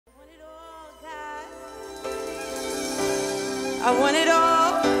I want it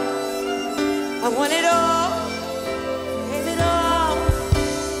all. I want it all. Give it all.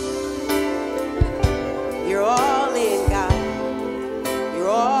 You're all in, God. You're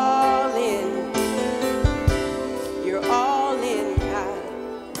all in. You're all in, God.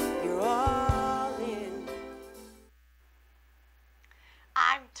 You're all in.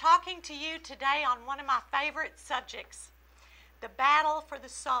 I'm talking to you today on one of my favorite subjects, the battle for the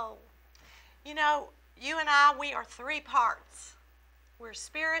soul. You know, you and I, we are three parts. We're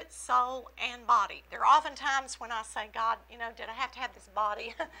spirit, soul, and body. There are often times when I say, God, you know, did I have to have this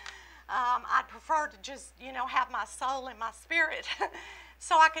body? I'd prefer to just, you know, have my soul and my spirit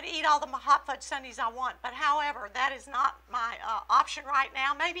so I could eat all the hot fudge sundaes I want. But however, that is not my option right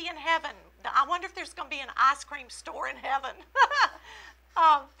now. Maybe in heaven. I wonder if there's going to be an ice cream store in heaven.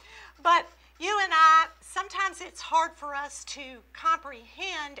 But you and I, sometimes it's hard for us to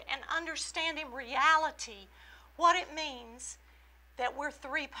comprehend and understand in reality what it means that we're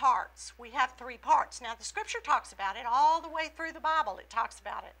three parts. We have three parts. Now, the scripture talks about it all the way through the Bible. It talks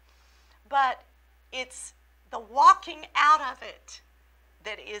about it. But it's the walking out of it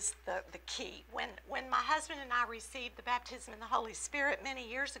that is the key. When my husband and I received the baptism in the Holy Spirit many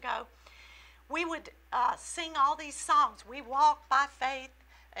years ago, we would sing all these songs. We walk by faith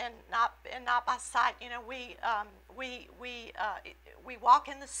and not by sight. You know, we walk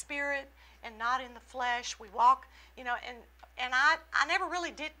in the Spirit and not in the flesh. We walk, you know, and I never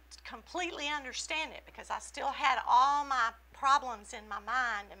really did completely understand it because I still had all my problems in my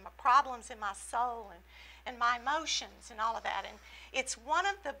mind and my problems in my soul and my emotions and all of that. And it's one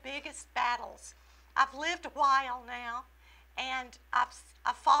of the biggest battles. I've lived a while now, and I've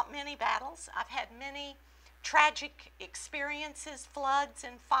fought many battles. I've had many tragic experiences, floods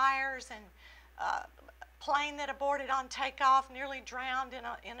and fires, and plane that aborted on takeoff, nearly drowned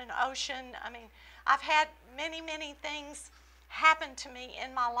in an ocean. I mean, I've had many, many things happen to me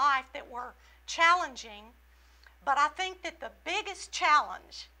in my life that were challenging, but I think that the biggest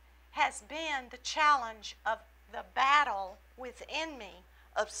challenge has been the challenge of the battle within me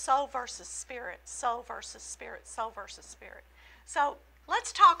of soul versus spirit, soul versus spirit, soul versus spirit. So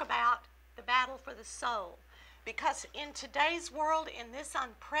let's talk about the battle for the soul, because in today's world, in this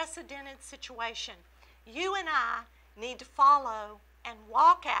unprecedented situation, you and I need to follow and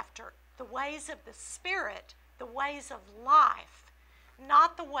walk after the ways of the Spirit, the ways of life,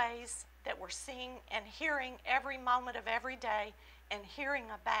 not the ways that we're seeing and hearing every moment of every day and hearing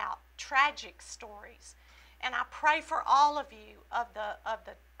about tragic stories. And I pray for all of you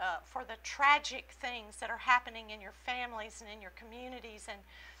for the tragic things that are happening in your families and in your communities,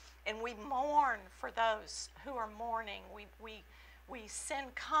 and we mourn for those who are mourning. We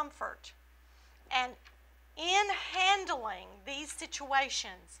send comfort. And in handling these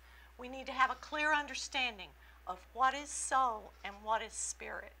situations, we need to have a clear understanding of what is soul and what is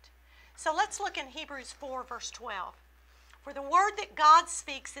spirit. So let's look in Hebrews 4, verse 12. For the word that God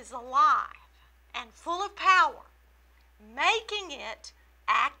speaks is alive and full of power, making it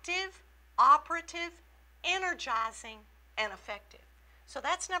active, operative, energizing, and effective. So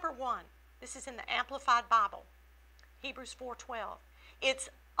that's number one. This is in the Amplified Bible, Hebrews 4:12. It's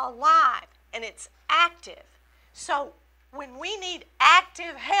alive and it's active. So when we need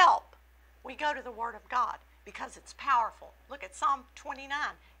active help, we go to the Word of God because it's powerful. Look at Psalm 29.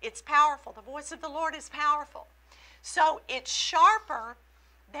 It's powerful. The voice of the Lord is powerful. So it's sharper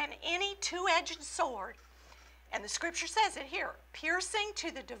than any two-edged sword. And the scripture says it here, piercing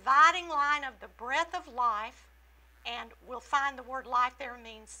to the dividing line of the breath of life, and we'll find the word life there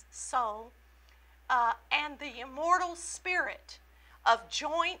means soul, and the immortal spirit of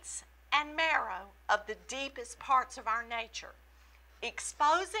joints and marrow of the deepest parts of our nature,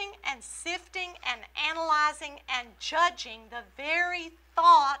 exposing and sifting and analyzing and judging the very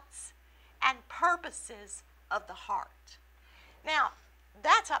thoughts and purposes of the heart. Now,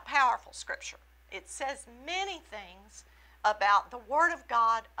 that's a powerful scripture. It says many things about the Word of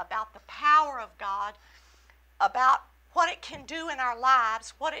God, about the power of God, about what it can do in our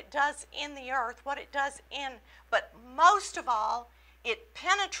lives, what it does in the earth, what it does but most of all, it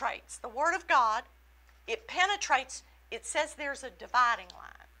penetrates the Word of God. It penetrates, it says there's a dividing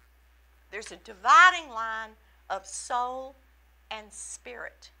line. There's a dividing line of soul and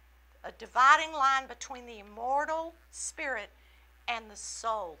spirit. A dividing line between the immortal spirit and the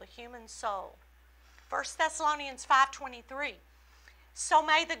soul, the human soul. 1 Thessalonians 5:23. So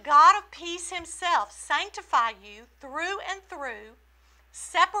may the God of peace himself sanctify you through and through,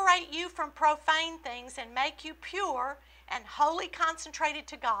 separate you from profane things, and make you pure and wholly consecrated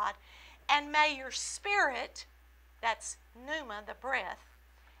to God, and may your spirit, that's pneuma, the breath,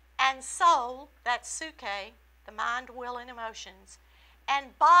 and soul, that's suke, the mind, will, and emotions,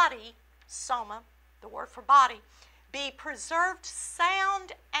 and body, soma, the word for body, be preserved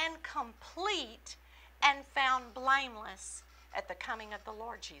sound and complete and found blameless at the coming of the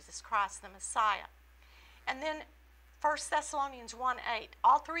Lord Jesus Christ, the Messiah. And then 1 Thessalonians 1:8.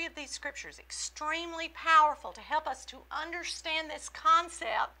 All three of these scriptures, extremely powerful to help us to understand this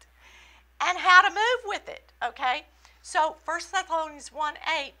concept and how to move with it, okay? So 1 Thessalonians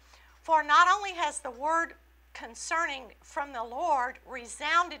 1:8, for not only has the word concerning from the Lord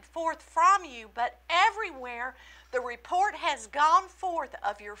resounded forth from you, but everywhere the report has gone forth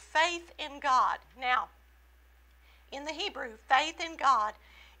of your faith in God. Now, in the Hebrew, faith in God,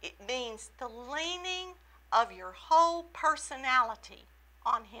 it means the leaning of your whole personality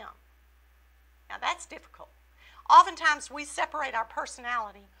on Him. Now, that's difficult. Oftentimes, we separate our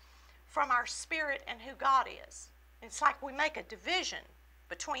personality from our spirit and who God is. It's like we make a division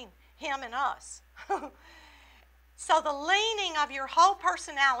between Him and us. So the leaning of your whole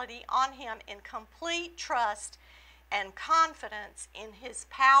personality on Him in complete trust and confidence in His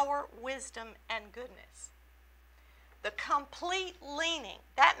power, wisdom, and goodness. The complete leaning,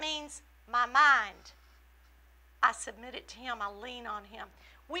 that means my mind, I submit it to Him, I lean on Him.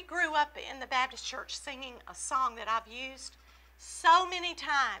 We grew up in the Baptist church singing a song that I've used so many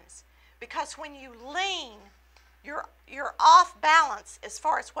times, because when you lean, you're off balance as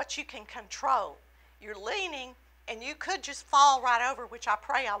far as what you can control. You're leaning, and you could just fall right over, which I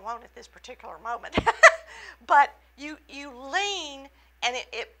pray I won't at this particular moment. But you lean, and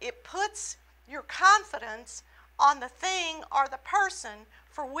it puts your confidence on the thing or the person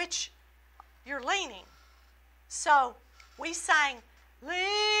for which you're leaning. So we sang,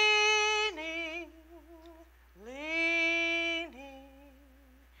 leaning, leaning,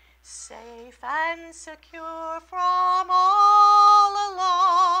 safe and secure from all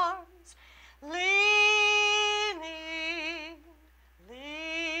alarms, leaning,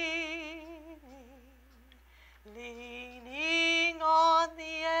 leaning, leaning on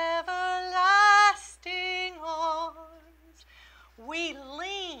the everlasting arms. We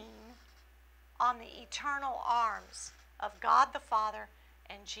lean on the eternal arms of God the Father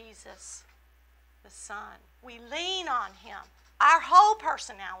and Jesus the Son. We lean on Him, our whole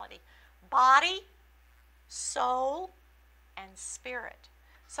personality, body, soul, and spirit.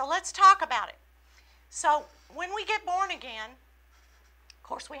 So let's talk about it. So when we get born again, of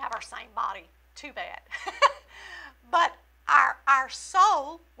course we have our same body, too bad. But our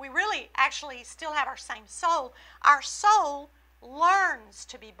soul, we really actually still have our same soul. Our soul learns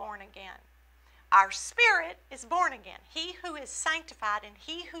to be born again. Our spirit is born again. He who is sanctified and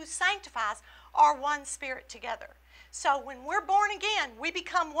He who sanctifies are one spirit together. So when we're born again, we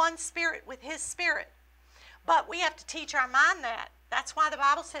become one spirit with His Spirit. But we have to teach our mind that. That's why the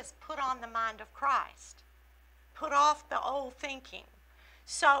Bible says, put on the mind of Christ. Put off the old thinking.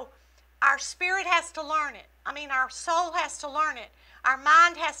 So our spirit has to learn it. Our soul has to learn it. Our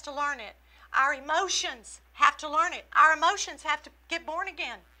mind has to learn it. Our emotions have to learn it. Our emotions have to get born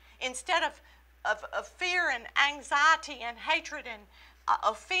again. Instead of fear and anxiety and hatred and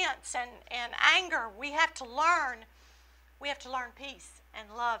offense and anger, we have to learn peace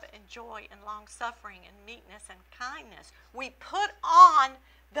and love and joy and long-suffering and meekness and kindness. We put on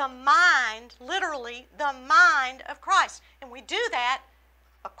the mind, literally, the mind of Christ. And we do that,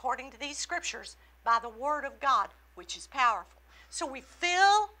 according to these scriptures, by the Word of God, which is powerful. So we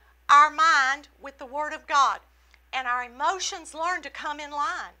fill our mind with the Word of God, and our emotions learn to come in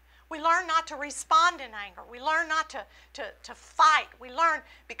line. We learn not to respond in anger. We learn not to fight. We learn,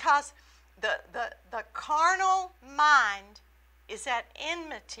 because the carnal mind is at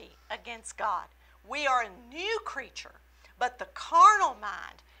enmity against God. We are a new creature, but the carnal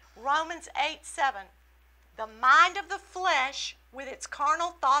mind, Romans 8:7, the mind of the flesh with its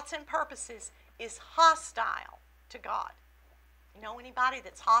carnal thoughts and purposes is hostile to God. You know anybody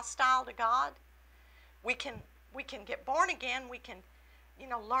that's hostile to God? We can get born again. We can,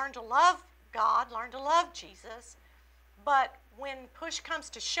 learn to love God, learn to love Jesus. But when push comes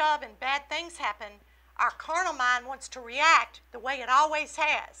to shove and bad things happen, our carnal mind wants to react the way it always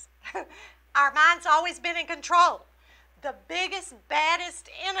has. Our mind's always been in control. The biggest, baddest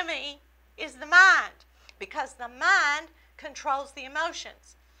enemy is the mind, because the mind controls the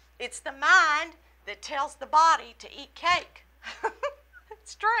emotions. It's the mind that tells the body to eat cake.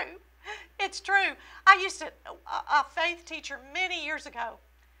 It's true. It's true. I used to, a faith teacher many years ago,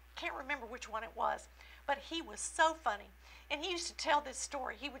 can't remember which one it was, but he was so funny. And he used to tell this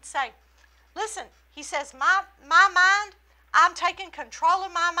story. He would say, listen, he says, my mind, I'm taking control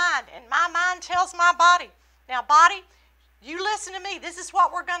of my mind, and my mind tells my body, now body, you listen to me. This is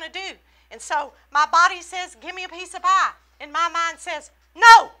what we're going to do. And so my body says, give me a piece of pie. And my mind says,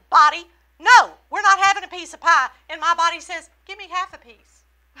 no, body, no, we're not having a piece of pie. And my body says, give me half a piece.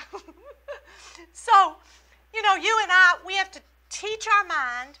 So, you know, you and I, we have to teach our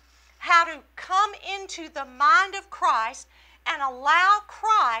mind how to come into the mind of Christ and allow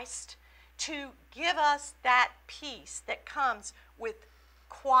Christ to give us that peace that comes with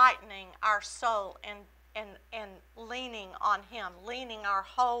quietening our soul and leaning on Him, leaning our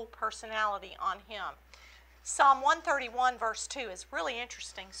whole personality on Him. Psalm 131 verse 2 is really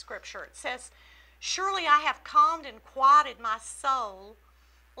interesting scripture. It says, surely I have calmed and quieted my soul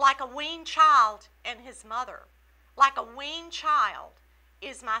like a weaned child and his mother. Like a weaned child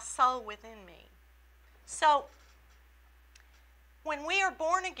is my soul within me. So, when we are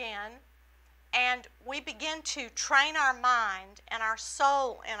born again and we begin to train our mind and our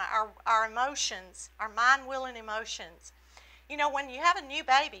soul and our emotions, our mind, will, and emotions, you know, when you have a new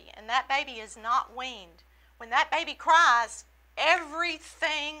baby and that baby is not weaned, when that baby cries,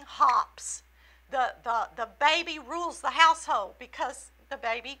 everything hops. The baby rules the household because the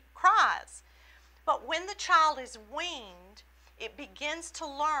baby cries. But when the child is weaned, it begins to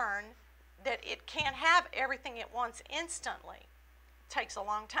learn that it can't have everything it wants instantly. It takes a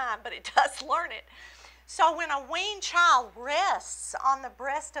long time, but it does learn it. So when a weaned child rests on the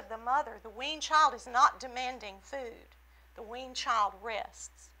breast of the mother, the weaned child is not demanding food. The weaned child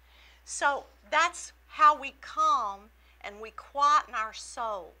rests. So that's how we calm and we quieten our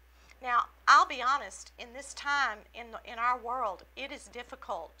soul. Now, I'll be honest, in this time, in our world, it is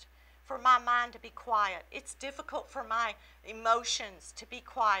difficult for my mind to be quiet. It's difficult for my emotions to be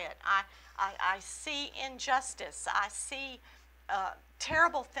quiet. I see injustice. I see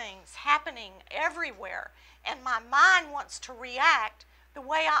terrible things happening everywhere. And my mind wants to react the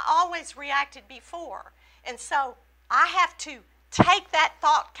way I always reacted before. And so I have to take that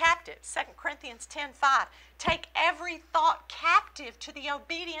thought captive. 2 Corinthians 10:5. Take every thought captive to the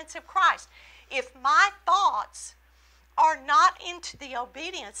obedience of Christ. If my thoughts are not into the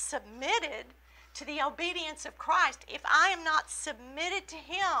obedience, submitted to the obedience of Christ, if I am not submitted to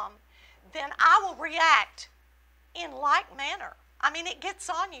Him, then I will react in like manner. I mean, it gets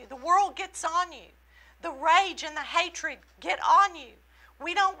on you. The world gets on you. The rage and the hatred get on you.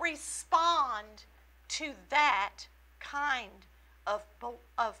 We don't respond to that kind of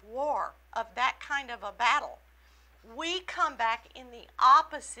war, of that kind of a battle. We come back in the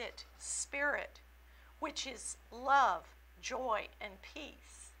opposite spirit, which is love, joy, and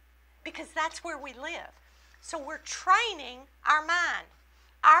peace, because that's where we live. So we're training our mind.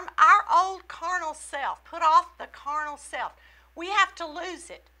 Our old carnal self, put off the carnal self. We have to lose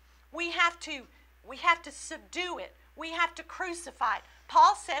it. We have to subdue it. We have to crucify it.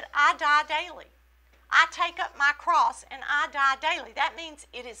 Paul said, I die daily. I take up my cross and I die daily. That means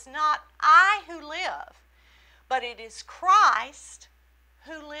it is not I who live, but it is Christ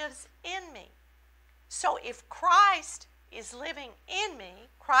who lives in me. So if Christ is living in me,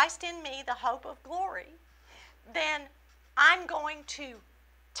 Christ in me, the hope of glory, then I'm going to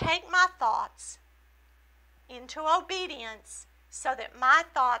take my thoughts into obedience so that my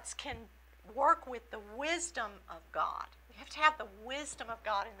thoughts can work with the wisdom of God. We have to have the wisdom of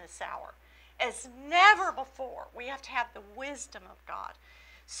God in this hour. As never before, we have to have the wisdom of God.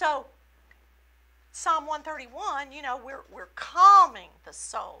 So, Psalm 131, you know, we're calming the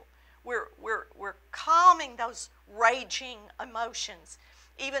soul. We're calming those raging emotions.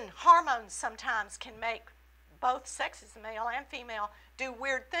 Even hormones sometimes can make both sexes, male and female, do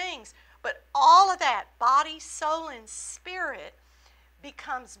weird things. But all of that, body, soul, and spirit,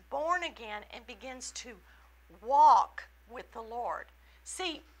 becomes born again and begins to walk with the Lord.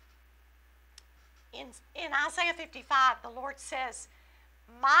 See, in Isaiah 55, the Lord says,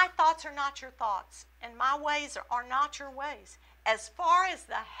 my thoughts are not your thoughts, and my ways are not your ways. As far as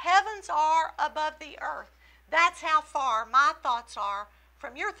the heavens are above the earth, that's how far my thoughts are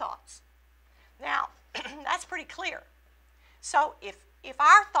from your thoughts. Now, that's pretty clear. So if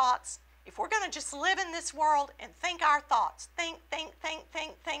our thoughts, if we're going to just live in this world and think our thoughts, think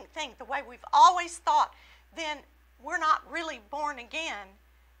the way we've always thought, then we're not really born again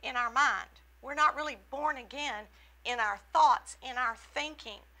in our mind. We're not really born again in our thoughts, in our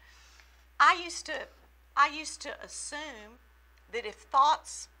thinking. I used to assume that if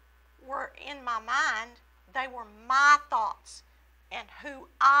thoughts were in my mind, they were my thoughts and who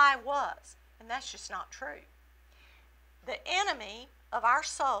I was. And that's just not true. The enemy of our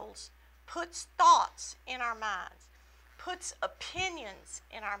souls puts thoughts in our minds, puts opinions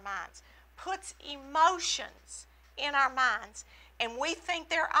in our minds, puts emotions in our minds, and we think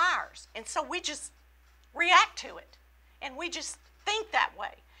they're ours. And so we just react to it, and we just think that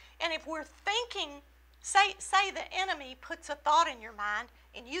way. And if we're thinking, say the enemy puts a thought in your mind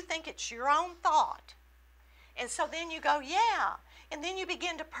and you think it's your own thought. And so then you go, yeah. And then you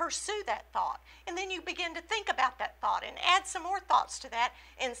begin to pursue that thought. And then you begin to think about that thought and add some more thoughts to that.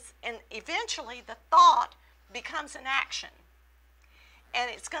 And eventually the thought becomes an action. And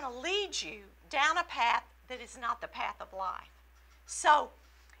it's going to lead you down a path that is not the path of life. So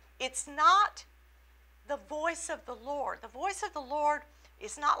it's not the voice of the Lord. The voice of the Lord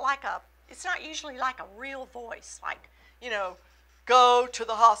is not like it's not usually like a real voice. Like, go to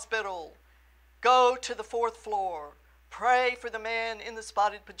the hospital. Go to the 4th floor. Pray for the man in the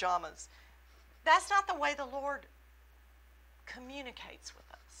spotted pajamas. That's not the way the Lord communicates with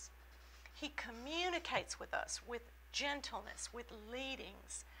us. He communicates with us with gentleness, with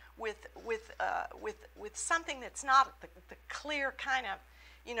leadings, with something that's not the clear kind of,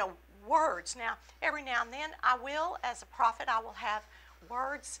 words. Now, every now and then I will, as a prophet, I will have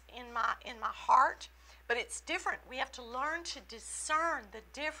words in my heart, but it's different. We have to learn to discern the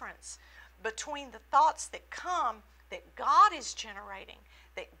difference between the thoughts that come that God is generating,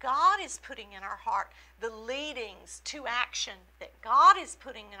 that God is putting in our heart, the leadings to action that God is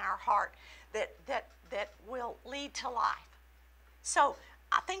putting in our heart that will lead to life. So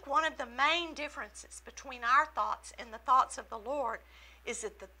I think one of the main differences between our thoughts and the thoughts of the Lord is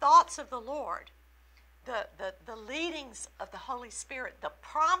that the thoughts of the Lord, the leadings of the Holy Spirit, the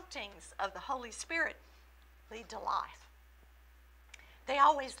promptings of the Holy Spirit lead to life. They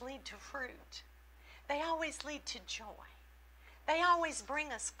always lead to fruit. They always lead to joy. They always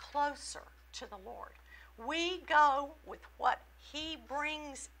bring us closer to the Lord. We go with what He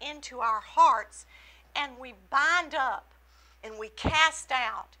brings into our hearts, and we bind up and we cast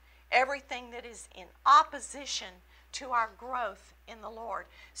out everything that is in opposition to our growth in the Lord,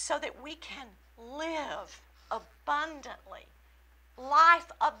 so that we can live abundantly.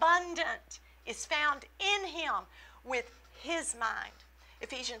 Life abundant is found in Him with His mind.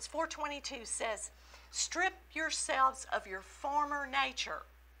 Ephesians 4:22 says, strip yourselves of your former nature.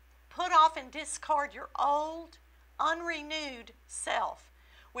 Put off and discard your old, unrenewed self,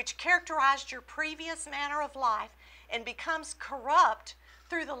 which characterized your previous manner of life and becomes corrupt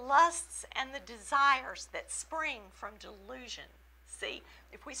through the lusts and the desires that spring from delusion. See,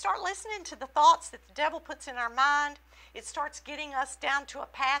 if we start listening to the thoughts that the devil puts in our mind, it starts getting us down to a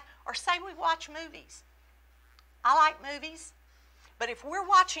path. Or say we watch movies. I like movies, but if we're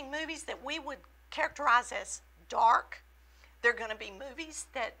watching movies that we would characterize as dark, they're going to be movies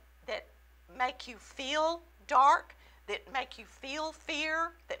that make you feel dark, that make you feel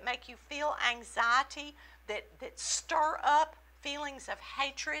fear, that make you feel anxiety, that stir up feelings of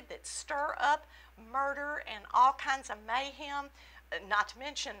hatred, that stir up murder and all kinds of mayhem, not to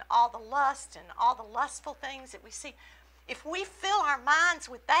mention all the lust and all the lustful things that we see. If we fill our minds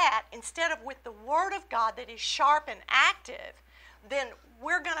with that instead of with the Word of God that is sharp and active, then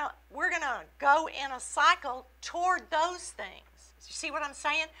we're gonna go in a cycle toward those things. You see what I'm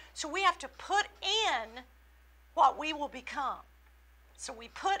saying? So we have to put in what we will become. So we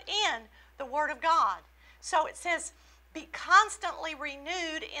put in the Word of God. So it says, be constantly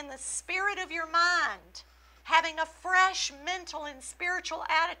renewed in the spirit of your mind, having a fresh mental and spiritual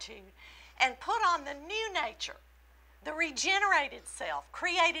attitude, and put on the new nature, the regenerated self,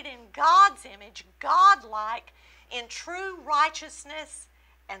 created in God's image, God-like, in true righteousness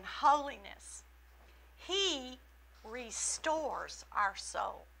and holiness. He restores our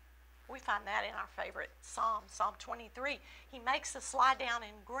soul. We find that in our favorite Psalm, Psalm 23. He makes us lie down in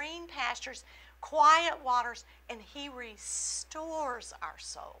green pastures, quiet waters, and He restores our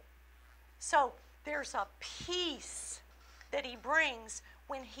soul. So there's a peace that He brings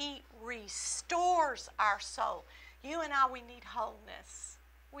when He restores our soul. You and I, we need wholeness.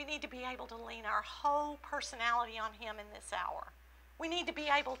 We need to be able to lean our whole personality on Him in this hour. We need to be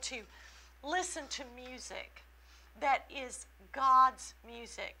able to listen to music that is God's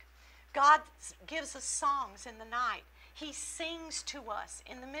music. God gives us songs in the night. He sings to us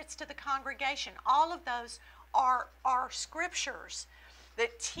in the midst of the congregation. All of those are scriptures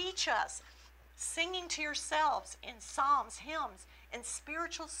that teach us singing to yourselves in psalms, hymns, and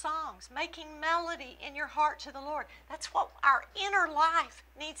spiritual songs, making melody in your heart to the Lord. That's what our inner life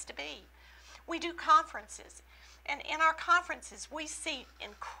needs to be. We do conferences, and in our conferences we see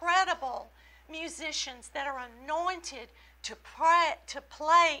incredible musicians that are anointed to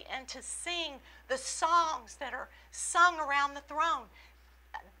play and to sing the songs that are sung around the throne.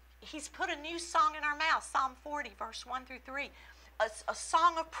 He's put a new song in our mouth, Psalm 40, verse 1 through 3. A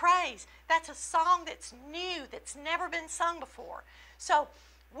song of praise. That's a song that's new, that's never been sung before. So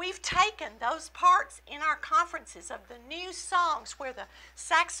we've taken those parts in our conferences of the new songs where the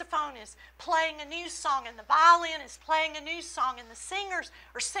saxophone is playing a new song and the violin is playing a new song and the singers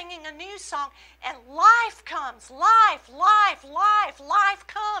are singing a new song, and life comes, life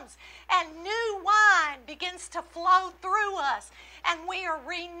comes, and new wine begins to flow through us, and we are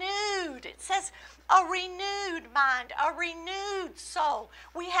renewed. It says a renewed mind, a renewed soul.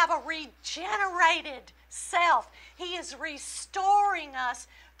 We have a regenerated self. He is restoring us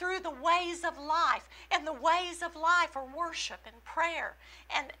through the ways of life, and the ways of life are worship and prayer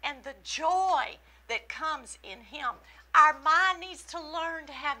and the joy that comes in Him. Our mind needs to learn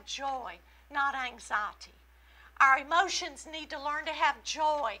to have joy, not anxiety. Our emotions need to learn to have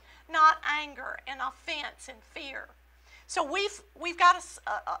joy, not anger and offense and fear. So we've got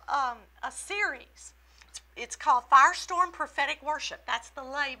a series. It's called Firestorm Prophetic Worship. That's the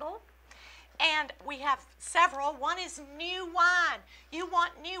label. And we have several. One is new wine. You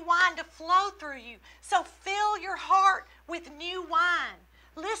want new wine to flow through you. So fill your heart with new wine.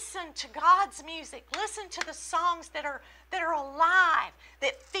 Listen to God's music. Listen to the songs that are alive,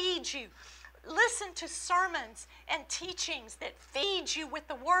 that feed you. Listen to sermons and teachings that feed you with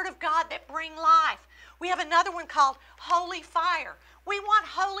the Word of God that bring life. We have another one called Holy Fire. We want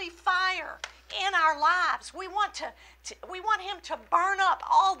holy fire in our lives. We want Him to burn up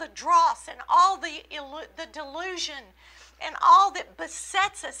all the dross and all the delusion and all that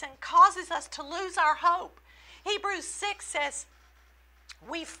besets us and causes us to lose our hope. Hebrews 6 says,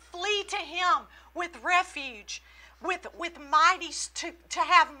 we flee to Him with refuge, with mighty to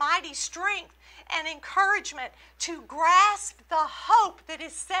have mighty strength and encouragement to grasp the hope that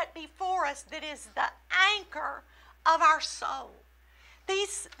is set before us, that is the anchor of our soul.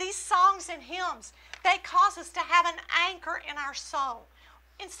 These songs and hymns, they cause us to have an anchor in our soul.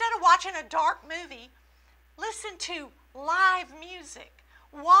 Instead of watching a dark movie, listen to live music.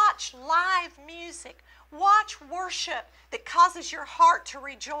 Watch live music. Watch worship that causes your heart to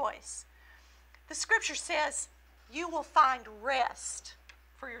rejoice. The scripture says you will find rest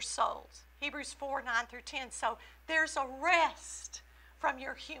for your souls. Hebrews 4:9-10. So there's a rest from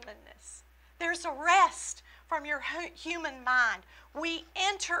your humanness. There's a rest from your human mind. We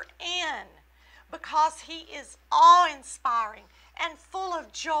enter in because He is awe-inspiring and full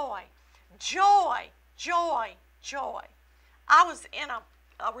of joy. Joy, joy, joy. I was in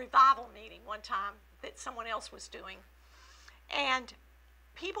a revival meeting one time that someone else was doing, and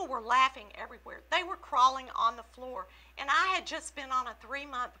people were laughing everywhere. They were crawling on the floor, and I had just been on a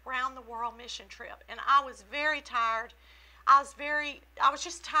 3-month round-the-world mission trip, and I was very tired. I was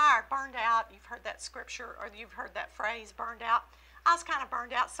just tired, burned out. You've heard that scripture, or you've heard that phrase, burned out. I was kind of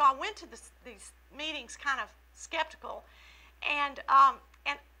burned out, so I went to these meetings kind of skeptical, and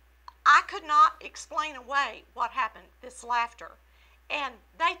I could not explain away what happened, this laughter. And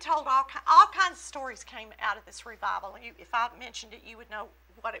they told all kinds of stories came out of this revival. And if I mentioned it, you would know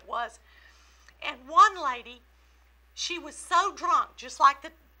what it was. And one lady, she was so drunk, just like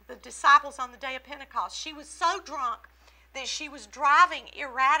the disciples on the day of Pentecost. She was so drunk that she was driving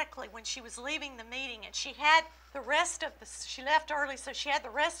erratically when she was leaving the meeting, and she had the rest of she left early, so she had the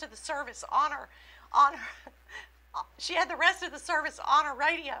rest of the service on her she had the rest of the service on her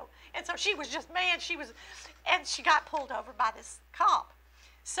radio. And so she was just, and she got pulled over by this cop.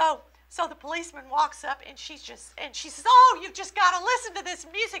 So the policeman walks up, and she says, "Oh, you've just got to listen to this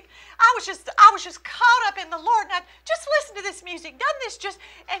music. I was just caught up in the Lord. Now just listen to this music. Doesn't this just?"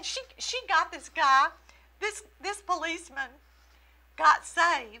 And she got this guy, this policeman got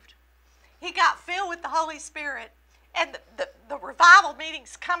saved. He got filled with the Holy Spirit, and the revival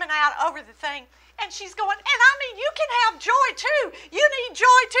meeting's coming out over the thing. And she's going, "And I mean, you can have joy too. You need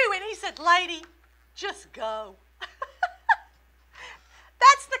joy too." And he said, "Lady, just go."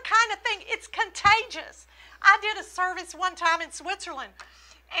 That's the kind of thing. It's contagious. I did a service one time in Switzerland,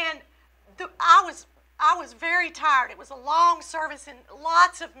 and I was very tired. It was a long service and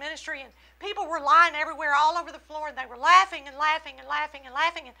lots of ministry, and people were lying everywhere, all over the floor, and they were laughing and laughing and laughing and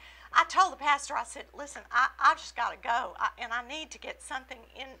laughing. And I told the pastor, I said, "Listen, I just got to go, and I need to get something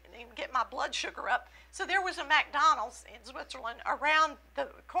in and get my blood sugar up." So there was a McDonald's in Switzerland around the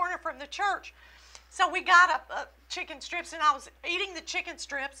corner from the church. So we got a chicken strips, and I was eating the chicken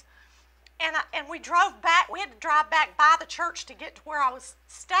strips, and we drove back. We had to drive back by the church to get to where I was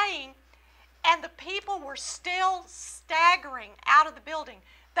staying, and the people were still staggering out of the building.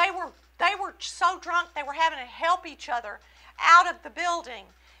 They were so drunk they were having to help each other out of the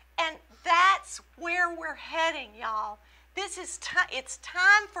building. And that's where we're heading, y'all. It's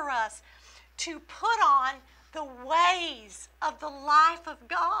time for us to put on the ways of the life of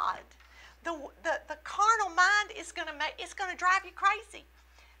God. The carnal mind is going to drive you crazy.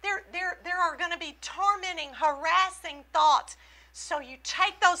 There are going to be tormenting, harassing thoughts. So you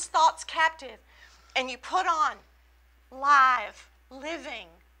take those thoughts captive and you put on live, living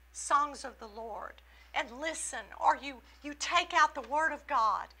songs of the Lord and listen. Or you take out the Word of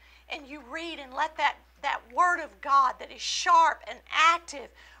God and you read and let that Word of God that is sharp and active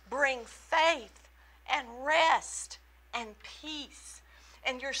bring faith and rest and peace.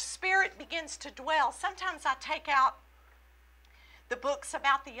 And your spirit begins to dwell. Sometimes I take out the books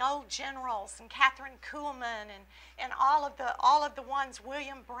about the old generals and Catherine Kuhlman and all of the ones,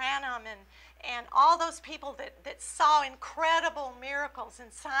 William Branham and all those people that saw incredible miracles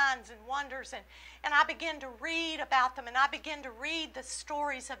and signs and wonders, and I begin to read about them, and I begin to read the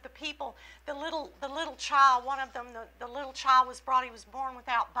stories of the people. The little child, one of them, the little child was brought, he was born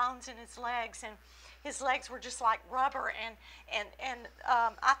without bones in his legs, and his legs were just like rubber, and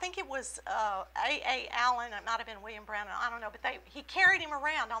I think it was A. Allen, it might have been William Brown, I don't know, but he carried him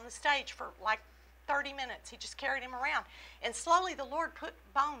around on the stage for like 30 minutes. He just carried him around, and slowly the Lord put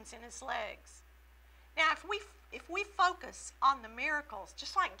bones in his legs. Now, if we focus on the miracles,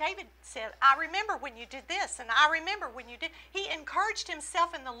 just like David said, I remember when you did this, and I remember when you did. He encouraged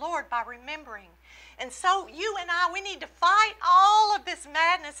himself in the Lord by remembering. And so you and I, we need to fight all of this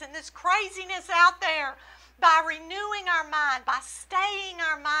madness and this craziness out there by renewing our mind, by staying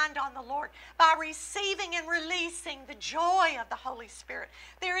our mind on the Lord, by receiving and releasing the joy of the Holy Spirit.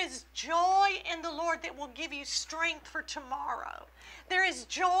 There is joy in the Lord that will give you strength for tomorrow. There is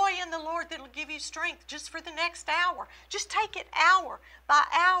joy in the Lord that will give you strength just for the next hour. Just take it hour by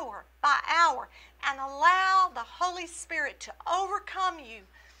hour by hour and allow the Holy Spirit to overcome you.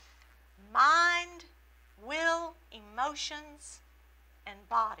 Mind, will, emotions, and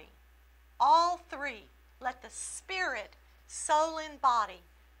body. All three. Let the spirit, soul, and body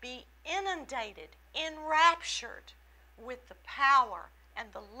be inundated, enraptured with the power and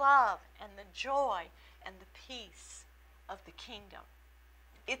the love and the joy and the peace of the kingdom.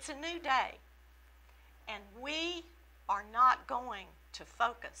 It's a new day, and we are not going to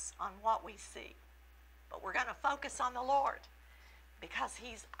focus on what we see, but we're going to focus on the Lord, because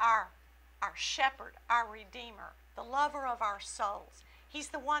He's our shepherd, our redeemer, the lover of our souls. He's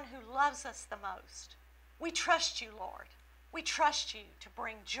the one who loves us the most. We trust you, Lord. We trust you to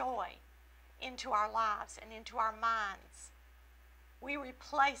bring joy into our lives and into our minds. We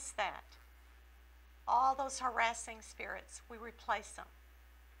replace that. All those harassing spirits, we replace them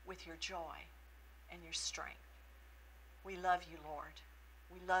with your joy and your strength. We love you, Lord.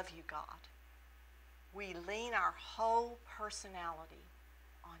 We love you, God. We lean our whole personality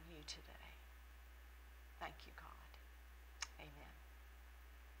on you today. Thank you, God.